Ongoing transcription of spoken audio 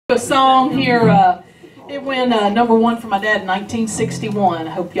A song here, it went #1 for my dad in 1961. I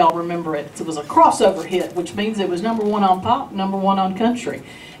hope y'all remember it. It was a crossover hit, which means it was #1 on pop, #1 on country.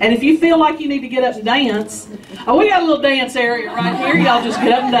 And if you feel like you need to get up and dance, oh, we got a little dance area right here. Y'all just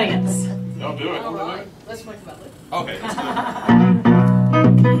get up and dance. Y'all do it. All right, let's think about it. Okay, let's do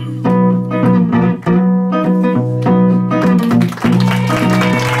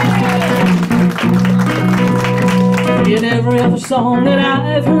In every other song that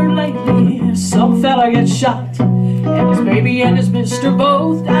I've heard lately, some fella gets shot, and his baby and his mister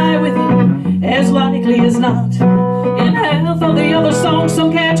both die with him, as likely as not. In half of the other songs,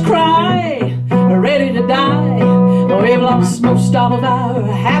 some cats cry, ready to die. Well, we've lost most all of our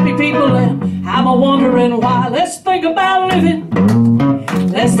happy people, and I'm a-wondering why. Let's think about living.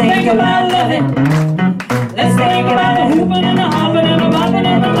 Let's think about loving. Let's think about the hooping and the hopping and the bopping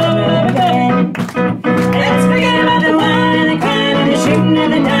and the loving, loving, loving. Let's forget about the wine and the crying and the shooting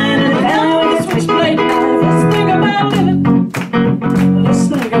and the dying and the fella with the switchblade knife. Let's think about living. Let's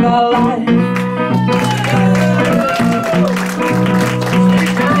think about life.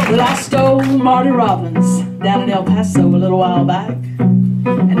 Well, I stole Marty Robbins down in El Paso a little while back,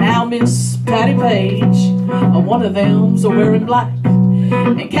 and now Miss Patty Page, one of them's wearing black.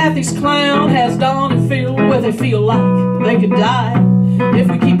 And Kathy's clown has Dawn and Phil where they feel like they could die. If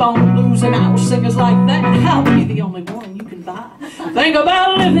we keep on losing our singers like that, I'll be the only one you can buy. Think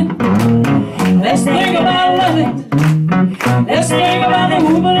about living. Let's think about loving. Let's think about the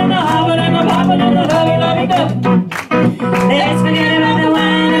whooping and the hopping and the bopping and the loving, loving, loving. Let's forget about the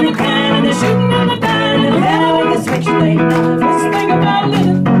wine and the crying and the shooting and the dying and the fella with the switchblade knife. Let's think about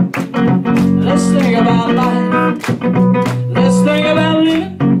living. Let's think about life. Let's think about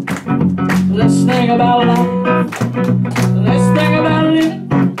living. Let's think about life. Let's think about living.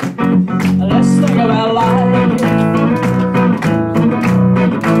 Let's think about